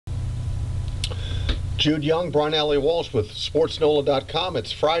Jude Young, Brian Allee-Walsh with SportsNola.com.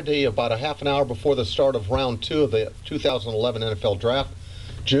 It's Friday, about a half an hour before the start of round 2 of the 2011 NFL Draft.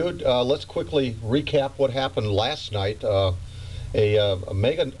 Jude, let's quickly recap what happened last night. A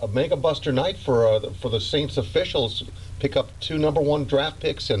mega buster night for the Saints officials. Pick up 2 #1 draft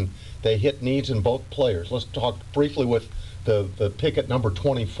picks, and they hit needs in both players. Let's talk briefly with the pick at number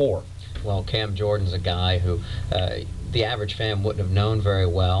 24. Well, Cam Jordan's a guy who the average fan wouldn't have known very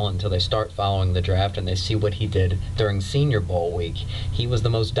well until they start following the draft and they see what he did during Senior Bowl week. He was the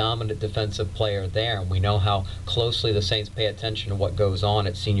most dominant defensive player there, and we know how closely the Saints pay attention to what goes on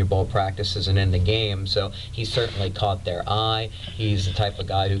at Senior Bowl practices and in the game, so he certainly caught their eye. He's the type of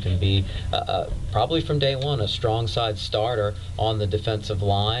guy who can be, probably from day one, a strong side starter on the defensive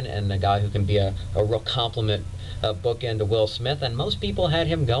line, and a guy who can be a real compliment bookend to Will Smith, and most people had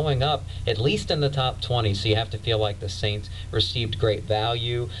him going up at least in the top 20, so you have to feel like the Saints received great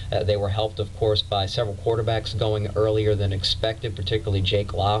value. They were helped, of course, by several quarterbacks going earlier than expected, particularly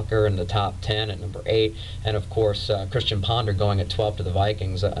Jake Locker in the top 10 at number 8, and of course Christian Ponder going at 12 to the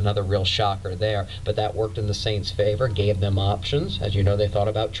Vikings, another real shocker there, but that worked in the Saints' favor, gave them options. As you know, they thought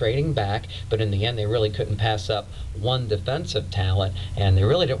about trading back, but in the end they really couldn't pass up one defensive talent, and they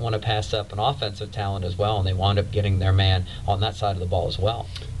really didn't want to pass up an offensive talent as well, and they wound up getting their man on that side of the ball as well.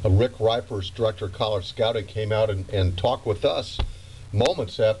 Rick Reifers, director of college scouting, came out and talked with us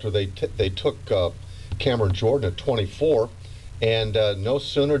moments after they took Cameron Jordan at 24, and no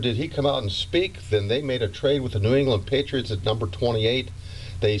sooner did he come out and speak than they made a trade with the New England Patriots at number 28.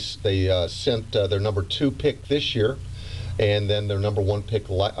 They sent their number 2 pick this year, and then their number 1 pick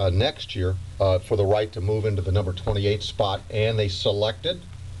next year for the right to move into the number 28 spot, and they selected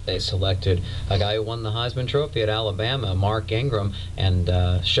a guy who won the Heisman Trophy at Alabama, Mark Ingram, and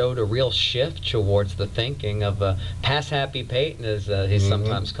showed a real shift towards the thinking of pass-happy Peyton, as he's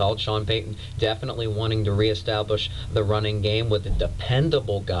sometimes called. Sean Payton definitely wanting to reestablish the running game with a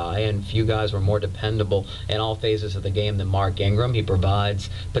dependable guy, and few guys were more dependable in all phases of the game than Mark Ingram. He provides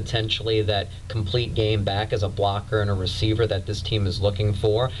potentially that complete game back as a blocker and a receiver that this team is looking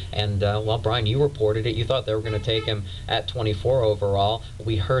for. And, well, Brian, you reported it. You thought they were going to take him at 24 overall.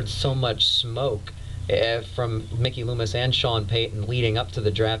 We heard so much smoke from Mickey Loomis and Sean Payton leading up to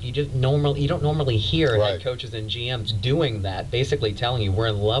the draft. You don't normally hear head coaches and GMs doing that, basically telling you we're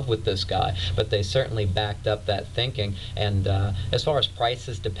in love with this guy, but they certainly backed up that thinking. And as far as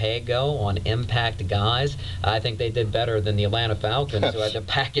prices to pay go on impact guys, I think they did better than the Atlanta Falcons, who had to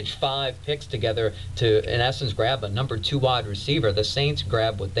package 5 picks together to, in essence, grab a number 2 wide receiver. The Saints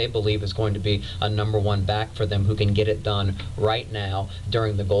grab what they believe is going to be a number 1 back for them, who can get it done right now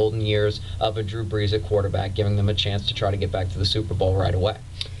during the golden years of a Drew Brees at quarterback, giving them a chance to try to get back to the Super Bowl right away.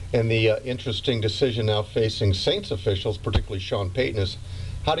 And the interesting decision now facing Saints officials, particularly Sean Payton, is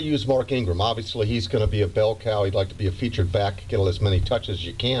how to use Mark Ingram. Obviously, he's going to be a bell cow. He'd like to be a featured back, get as many touches as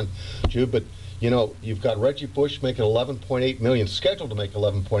you can, Jude. But, you know, you've got Reggie Bush making $11.8 million, scheduled to make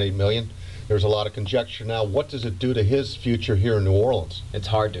 $11.8 million. There's a lot of conjecture now. What does it do to his future here in New Orleans? It's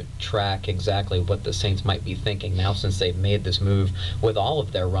hard to track exactly what the Saints might be thinking now, since they've made this move with all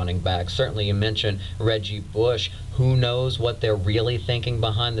of their running backs. Certainly, you mentioned Reggie Bush. Who knows what they're really thinking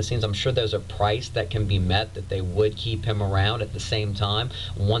behind the scenes? I'm sure there's a price that can be met that they would keep him around. At the same time,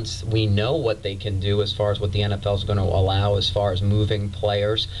 once we know what they can do as far as what the NFL is going to allow as far as moving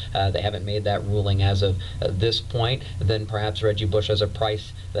players, they haven't made that ruling as of this point, then perhaps Reggie Bush has a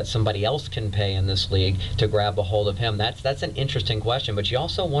price that somebody else can pay in this league to grab a hold of him. That's an interesting question, but you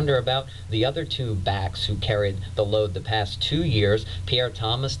also wonder about the other 2 backs who carried the load the past 2 years. Pierre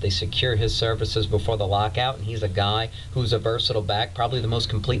Thomas, they secure his services before the lockout, and he's a guy who's a versatile back, probably the most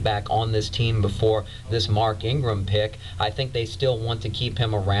complete back on this team before this Mark Ingram pick. I think they still want to keep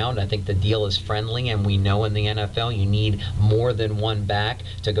him around. I think the deal is friendly, and we know in the NFL you need more than 1 back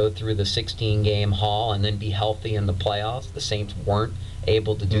to go through the 16-game haul and then be healthy in the playoffs. The Saints weren't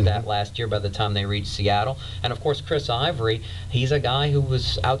able to do that last year by the time they reached Seattle. And of course, Chris Ivory, he's a guy who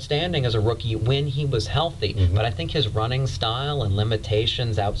was outstanding as a rookie when he was healthy, but I think his running style and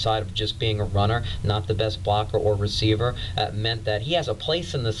limitations outside of just being a runner, not the best blocker or receiver, meant that he has a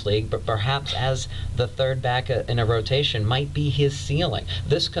place in this league, but perhaps as the 3rd back in a rotation might be his ceiling.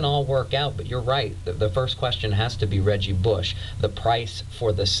 This can all work out, but you're right. The first question has to be Reggie Bush. The price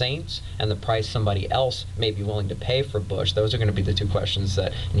for the Saints and the price somebody else may be willing to pay for Bush, those are going to be the 2 questions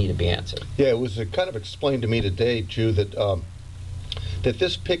that need to be answered. Yeah, it was kind of explained to me today, Jude, that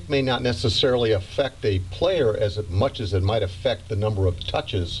this pick may not necessarily affect a player as much as it might affect the number of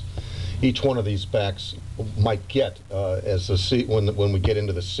touches each one of these backs might get when we get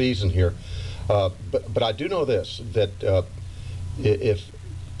into the season here. But I do know this, that if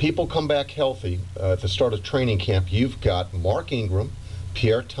people come back healthy at the start of training camp, you've got Mark Ingram,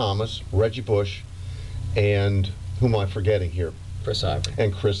 Pierre Thomas, Reggie Bush, and whom am I forgetting here? Chris Ivory.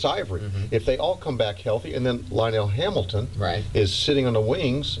 And Chris Ivory. If they all come back healthy, and then Lionel Hamilton is sitting on the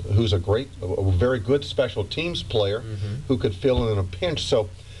wings, who's a very good special teams player who could fill in a pinch. So,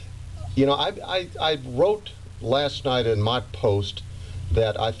 you know, I wrote last night in my post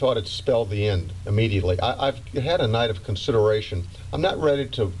that I thought it spelled the end immediately. I've had a night of consideration. I'm not ready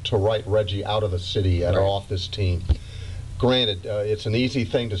to write Reggie out of the city yet or off this team. Granted, it's an easy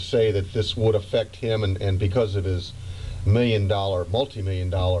thing to say that this would affect him and because of his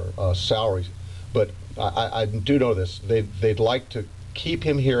multi-million-dollar salary, but I do know this. They'd like to keep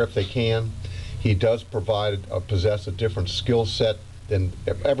him here if they can. He does possess a different skill set than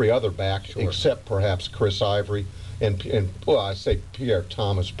every other back, except perhaps Chris Ivory and well, I say Pierre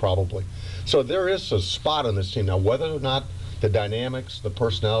Thomas probably. So there is a spot on this team. Now, whether or not the dynamics, the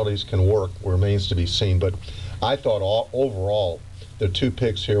personalities can work remains to be seen. But I thought overall the two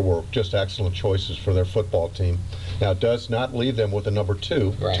picks here were just excellent choices for their football team. Now, it does not leave them with a number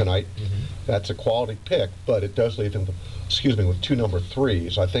 2 tonight. That's a quality pick, but it does leave them, with 2 number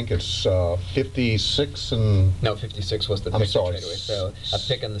 3s. I think it's 56 and... No, 56 was the pick. I'm sorry. So a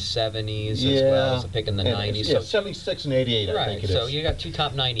pick in the 70s as well as a pick in the 90s. Yeah, 76 and 88, I think it is. So you got 2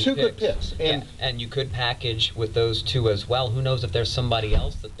 top 90 2 picks. Good picks. And you could package with those 2 as well. Who knows if there's somebody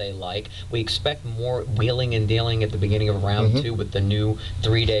else that they like. We expect more wheeling and dealing at the beginning of round 2 with the new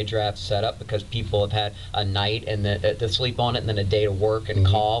 3-day draft setup because people have had a night and to sleep on it and then a day to work and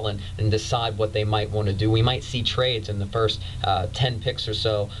call and decide what they might want to do. We might see trades in the first 10 picks or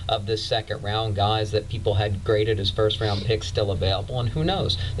so of this second round, guys that people had graded as first round picks still available. And who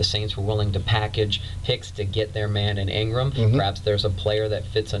knows? The Saints were willing to package picks to get their man in Ingram. Perhaps there's a player that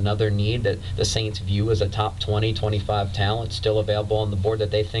fits another need that the Saints view as a top 20, 25 talent still available on the board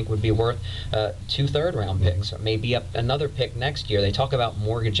that they think would be worth 2 third-round picks, or maybe another pick next year. They talk about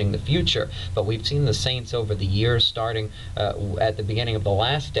mortgaging the future, but we've seen the Saints over the years, starting at the beginning of the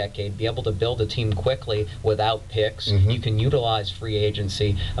last decade, be able to build a team quickly without picks. You can utilize free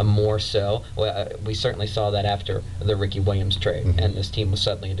agency more so. We certainly saw that after the Ricky Williams trade, and this team was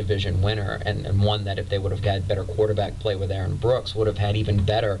suddenly a division winner, and one that if they would have had better quarterback play with Aaron Brooks would have had even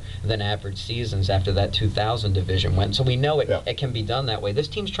better than average seasons after that 2000 division win. So we know it can be done that way. This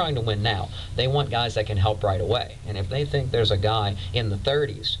team's trying to win now. They want guys that can help right away, and if they think there's a guy in the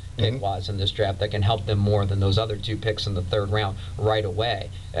 30s pick-wise in this draft that can help them more than those other 2 picks in the 3rd round right away,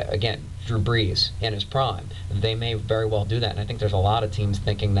 again, Drew Brees in his prime, they may very well do that. And I think there's a lot of teams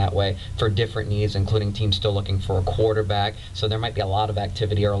thinking that way for different needs, including teams still looking for a quarterback. So there might be a lot of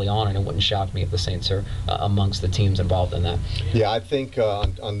activity early on, and it wouldn't shock me if the Saints are amongst the teams involved in that. Yeah, I think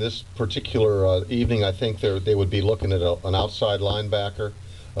on this particular evening, I think they would be looking at an outside linebacker,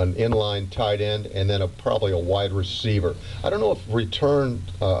 an inline tight end, and then probably a wide receiver. I don't know if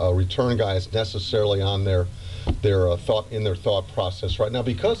a return guy is necessarily on their thought process right now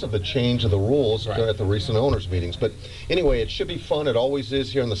because of the change of the rules at the recent owners meetings. But anyway, it should be fun. It always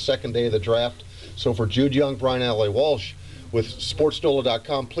is here on the second day of the draft. So for Jude Young, Brian Allee-Walsh with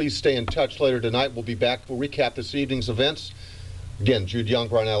SportsNola.com, please stay in touch later tonight. We'll be back. We'll recap this evening's events. Again, Jude Young,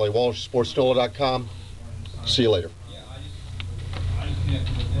 Brian Allee-Walsh, SportsNola.com. See you later.